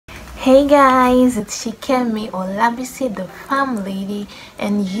Hey guys, it's Shikemi Olabisi, the farm lady,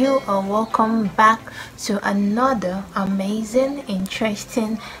 and you are welcome back to another amazing,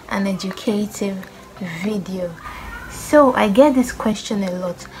 interesting and educative video. So I get this question a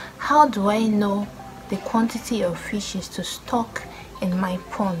lot: how do I know the quantity of fishes to stock in my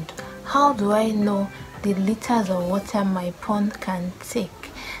pond? How do I know the liters of water my pond can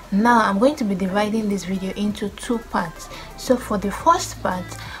take? Now I'm going to be dividing this video into two parts. So for the first part,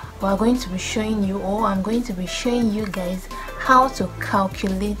 I'm going to be showing you guys how to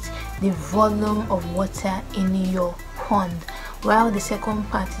calculate the volume of water in your pond, while the second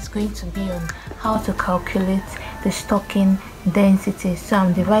part is going to be on how to calculate the stocking density. So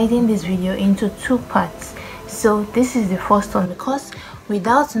I'm dividing this video into two parts. So this is the first one, because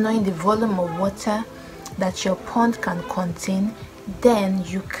without knowing the volume of water that your pond can contain, then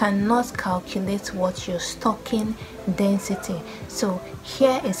you cannot calculate what your stocking density. So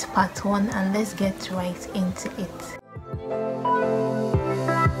here is part one, and let's get right into it.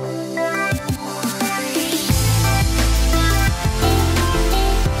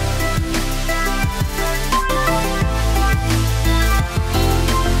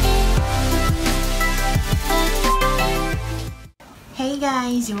 Hey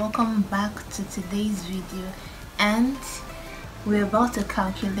guys, you're welcome back to today's video, and we're about to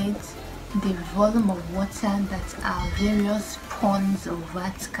calculate the volume of water that our various ponds or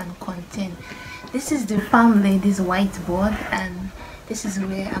vats can contain. This is the farm lady's whiteboard, and this is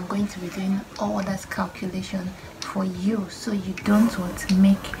where I'm going to be doing all that calculation for you, so you don't want to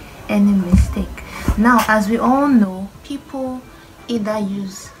make any mistake. Now, as we all know, people either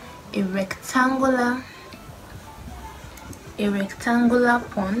use a rectangular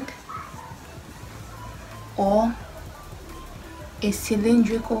pond or a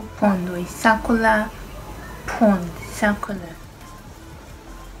cylindrical pond, or a circular pond.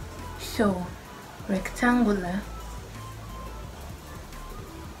 So rectangular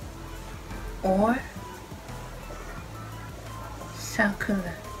or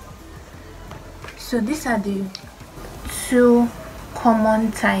circular. So these are the two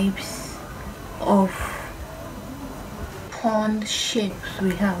common types of pond shapes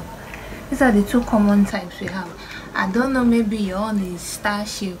we have. These are the two common types we have. I don't know, maybe your own is star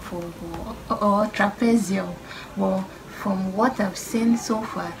shape or trapezium, but from what I've seen so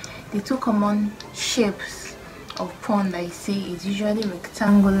far, the two common shapes of pond I see is usually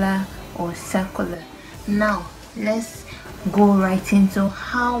rectangular or circular. Now let's go right into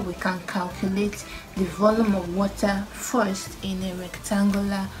how we can calculate the volume of water first in a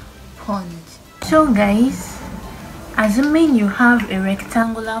rectangular pond. So guys, assuming you have a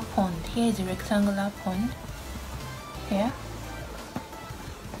rectangular pond, here is a rectangular pond. Here.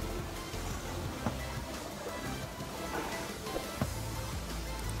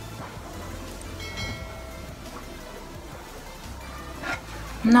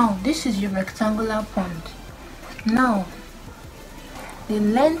 Now this is your rectangular pond. Now the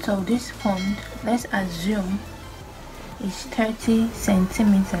length of this pond, let's assume, is 30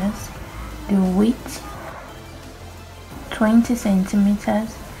 centimeters. The width 20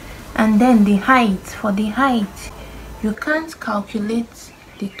 centimeters, and then the height. For the height, you can't calculate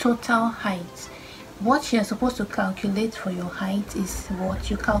the total height. What you're supposed to calculate for your height is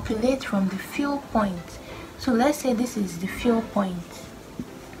what you calculate from the fill point. So let's say this is the fill point.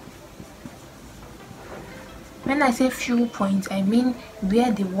 When I say fill point, I mean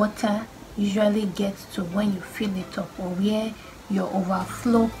where the water usually gets to when you fill it up, or where your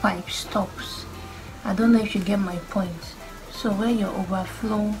overflow pipe stops. I don't know if you get my point. So where your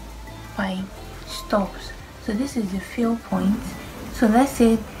overflow pipe stops. So this is the fill point. So let's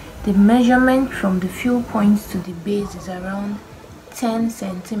say the measurement from the fill points to the base is around 10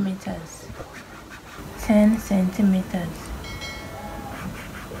 centimeters. 10 centimeters.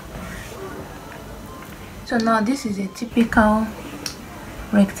 So now this is a typical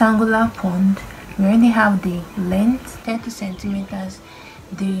rectangular pond. We already have the length 30 centimeters,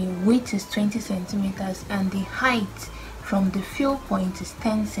 the width is 20 centimeters, and the height from the fill point is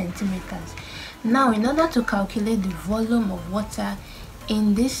 10 centimeters. Now, in order to calculate the volume of water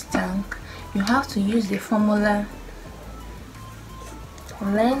in this tank, you have to use the formula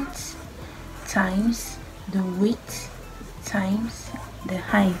length times the width times the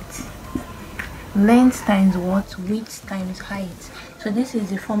height. Length times what? Width times height. So this is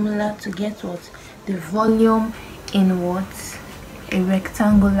the formula to get what? The volume in what? A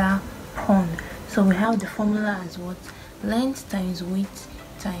rectangular pond. So we have the formula as what? Length times width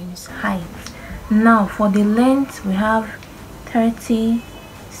times height. Now for the length, we have 30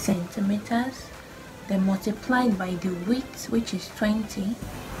 centimeters, then multiplied by the width, which is 20,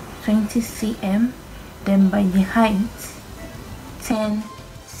 20 cm, then by the height 10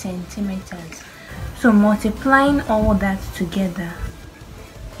 centimeters. So multiplying all that together,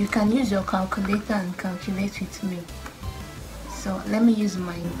 you can use your calculator and calculate with me. So let me use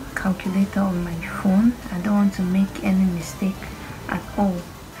my calculator on my phone. I don't want to make any mistake at all.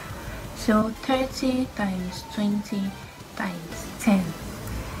 So 30 times 20 times 10,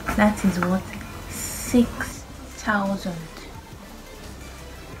 that is what?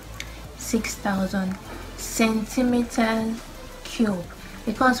 6,000 centimeters cube,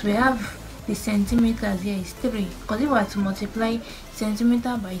 because we have the centimeters here is 3, because if we were to multiply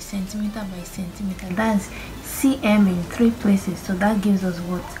centimeter by centimeter by centimeter, that's cm in 3 places, so that gives us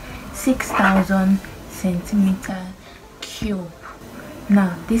what? 6,000 centimeter cube.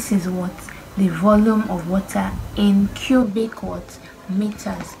 Now this is what? The volume of water in cubic what?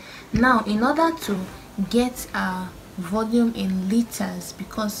 Meters. Now in order to get our volume in liters,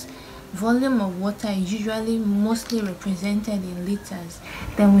 because volume of water is usually mostly represented in liters,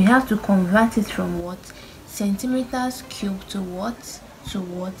 then we have to convert it from what? Centimeters cubed to what? To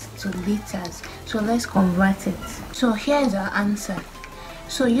liters. So let's convert it. So here is our answer.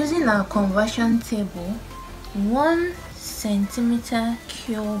 So using our conversion table, 1 centimeter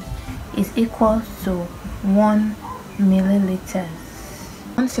cube is equal to 1 milliliters.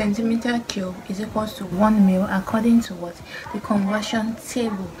 1 centimeter cube is equal to 1 mil according to what? The conversion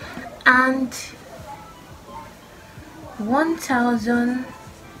table. And 1000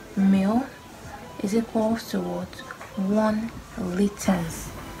 mil is equal to what? 1 liters.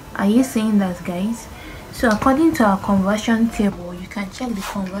 Are you seeing that, guys? So according to our conversion table, you can check the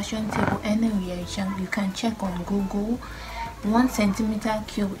conversion table anywhere. You can check on Google. 1 centimeter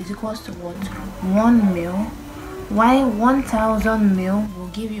cube is equal to what? 1 mil. Why 1000 mil will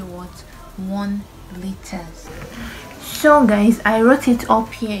give you what? 1 liters. So guys, I wrote it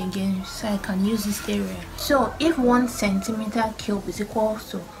up here again so I can use this area. So if 1 centimeter cube is equal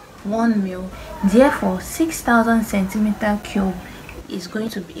to 1 mil, therefore 6,000 centimeter cube is going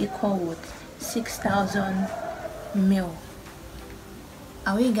to be equal with 6,000 mil.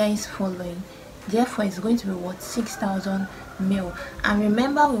 Are we guys following? Therefore it's going to be what? 6,000 mil. And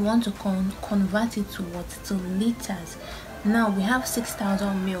remember, we want to convert it to what? To liters. Now we have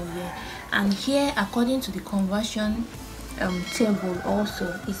 6,000 mil here, and here according to the conversion table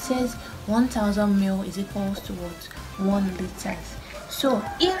also, it says 1000 mil is equals to what? 1 liters. So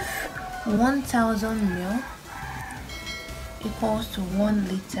if 1000 mil equals to 1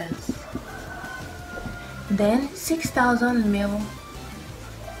 liters, then 6,000 mil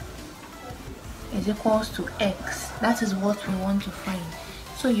is equals to x. That is what we want to find.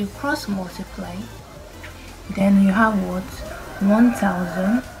 So you cross multiply, then you have what?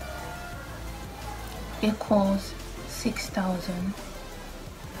 1000 equals 6,000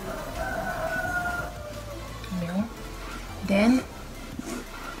 mil. Then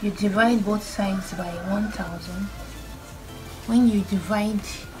you divide both sides by 1000. When you divide,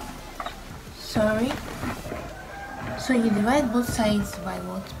 so you divide both sides by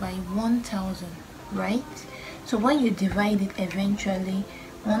what? By 1000, right? So when you divide it, eventually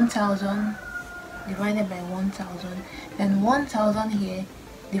 1000 divided by 1000, then 1000 here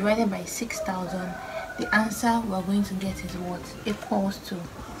divided by 6,000, the answer we're going to get is what? Equals to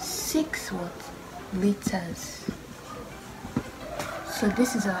 6 what? Liters. So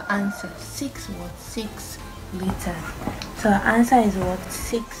this is our answer. 6 what? 6 liters. So our answer is what?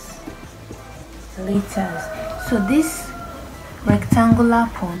 6 liters. So this rectangular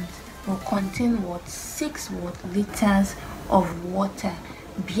pond will contain what? 6 what? Liters of water,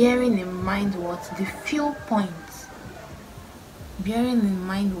 bearing in mind what? The fuel point. Bearing in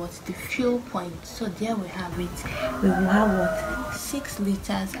mind what? The fuel point. So there we have it. We will have what? 6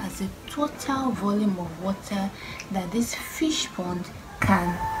 liters as a total volume of water that this fish pond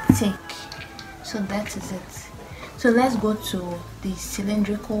can take. So that is it. So let's go to the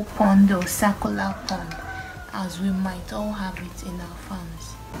cylindrical pond or circular pond, as we might all have it in our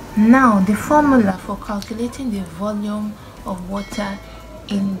farms. Now the formula for calculating the volume of water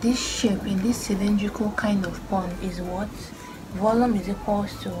in this shape, in this cylindrical kind of pond, is what? Volume is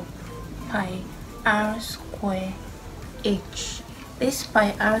equals to pi r square h. This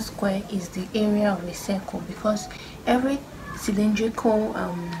pi r square is the area of a circle, because every cylindrical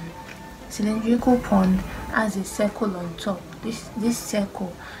pond has a circle on top. This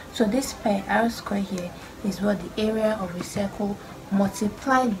circle. So this pi r square here is what? The area of a circle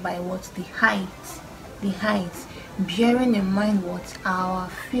multiplied by what? The height. Bearing in mind what? Our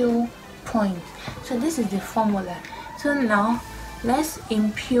fuel point. So this is the formula. So now let's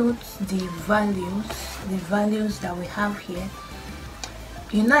impute the values that we have here.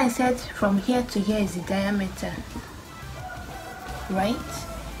 you know I said from here to here is the diameter, right?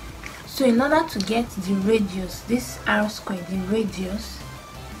 So in order to get the radius, this r squared, the radius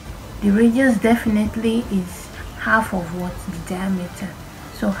definitely is half of what? The diameter.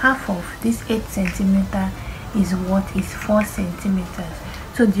 So half of this 8 centimeter is what? Is 4 centimeters.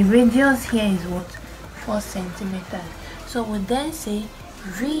 So the radius here is what? 4 centimeters. So we then say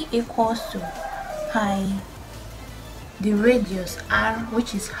V equals to pi, the radius r,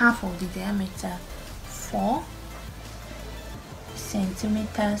 which is half of the diameter, 4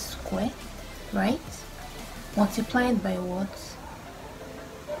 centimeters square, right? Multiplied by what?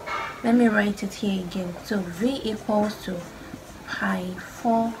 Let me write it here again. So V equals to pi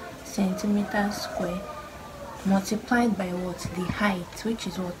 4 centimeters square multiplied by what? The height, which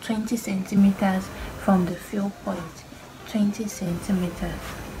is what? 20 centimeters from the fill point. 20 centimeters.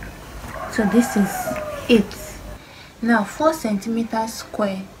 So this is it. Now 4 centimeters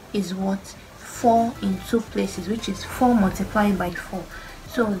square is what? 4 in 2 places, which is 4 multiplied by 4.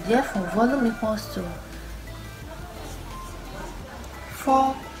 So therefore volume equals to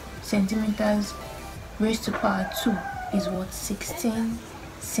 4 centimeters raised to power 2 is what? 16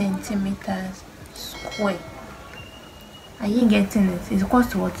 centimeters square. Are you getting it? It's equals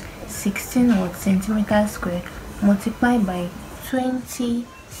to what? 16 what? Centimeters square multiplied by 20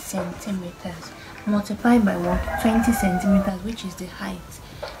 centimeters multiplied by what? 20 centimeters, which is the height.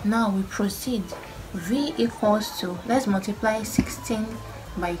 Now we proceed. V equals to, let's multiply 16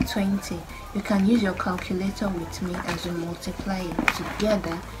 by 20. You can use your calculator with me as we multiply it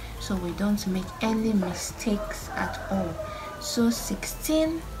together, so we don't make any mistakes at all. So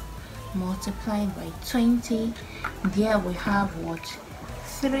 16 multiplied by 20, there we have what?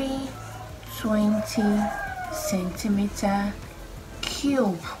 320 centimeter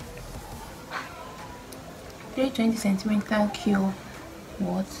cube. 320 centimeter cube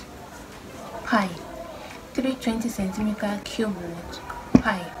what? Pi. 320 centimeter cube what?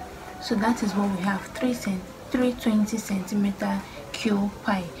 Pi. So that is what we have, 320 centimeter cube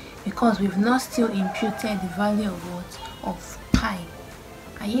pi, because we've not still imputed the value of what? Of pi.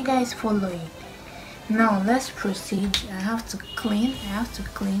 Are you guys following? Now let's proceed. I have to clean.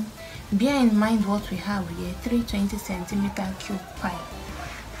 Bear in mind what we have here, 320 centimeter cube pi.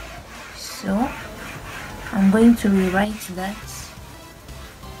 So I'm going to rewrite that.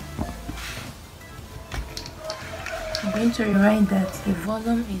 The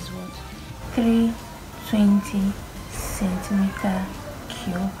volume is what? 320 centimeter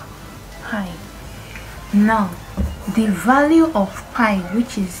cube pi. Now the value of pi,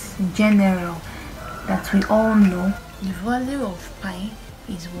 which is general, that we all know, the value of pi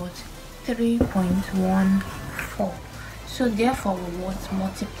is what? 3.14. So therefore we want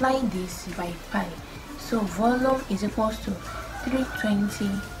multiply this by pi. So volume is equals to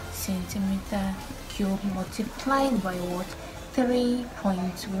 320 centimeter cube multiplied by what?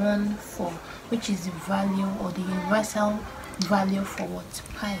 3.14, which is the value or the universal value for what?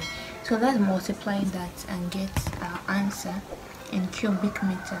 Pi. So let's multiply that and get our answer in cubic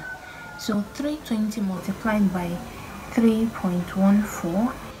meter. So 320 multiplied by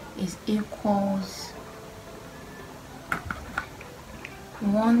 3.14 is equals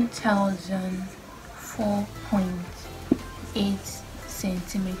 1004.8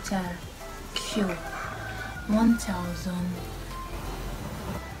 centimeter cube.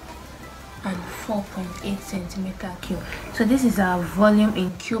 1004.8 centimeter cube. So this is our volume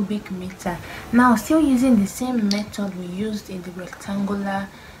in cubic meter. Now still using the same method we used in the rectangular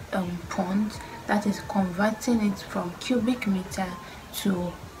pond, that is converting it from cubic meter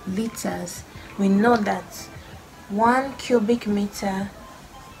to liters. We know that 1 cubic meter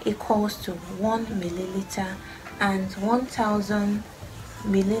equals to 1 milliliter, and 1000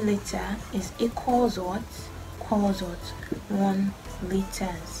 milliliter is equals what? 1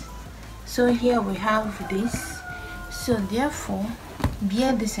 liters. So here we have this. So therefore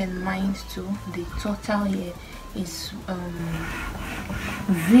bear this in mind too. The total here is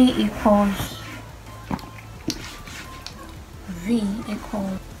V equals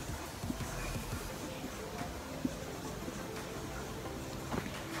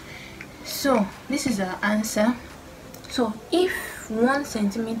so this is our answer. So if 1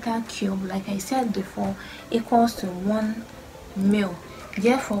 centimeter cube, like I said before, equals to 1 mil,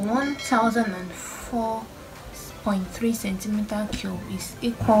 therefore 1004.3 centimeter cube is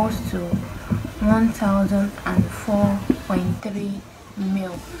equals to 1004.3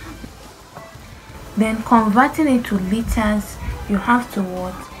 mil. Then converting it to liters, you have to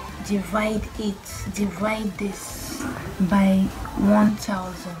what? Divide this by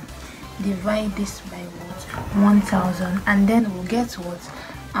 1000. Divide this by what? 1000, and then we'll get what?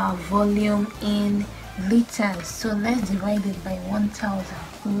 our volume in liters. So let's divide it by 1000.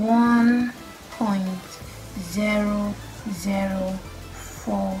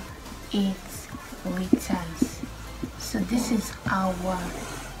 1.0048 liters. So this is our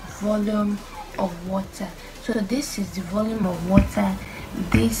volume of water. So this is the volume of water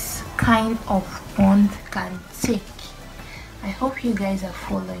this kind of pond can take. I hope you guys are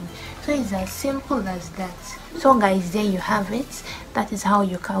following. So it's as simple as that. So guys, there you have it. That is how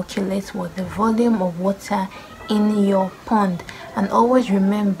you calculate what the volume of water in your pond. And always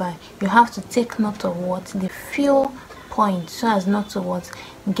remember, you have to take note of what the fill point, so as not to what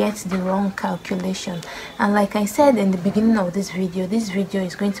get the wrong calculation. And like I said in the beginning of this video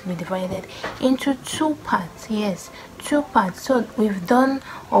is going to be divided into two parts. Yes, two parts. So we've done,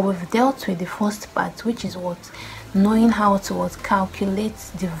 or we've dealt with the first part, which is what knowing how to what calculate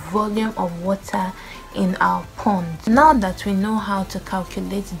the volume of water in our pond. Now that we know how to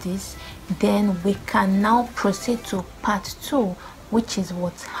calculate this, then we can now proceed to part 2, which is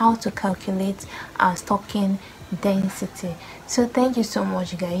what how to calculate our stocking density. So thank you so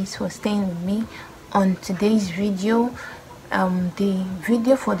much guys for staying with me on today's video. The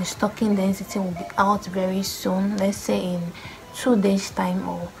video for the stocking density will be out very soon, let's say in 2 days time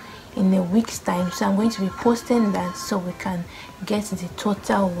or in a week's time. So I'm going to be posting that so we can get the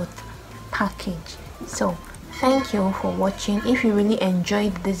total what package. So thank you for watching. If you really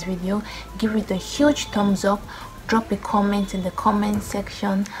enjoyed this video, give it a huge thumbs up, drop a comment in the comment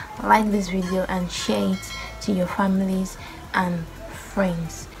section, like this video and share it to your families and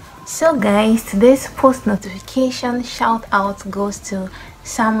friends. So guys, today's post notification shout out goes to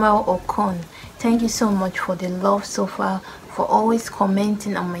Samuel Okon. Thank you so much for the love so far, for always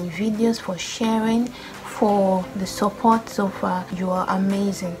commenting on my videos, for sharing, for the support so far. You are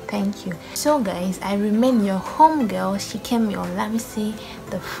amazing. Thank you. So guys, I remain your home girl Shikemi Olabisi,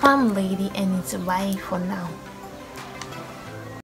 the farm lady, and it's bye for now.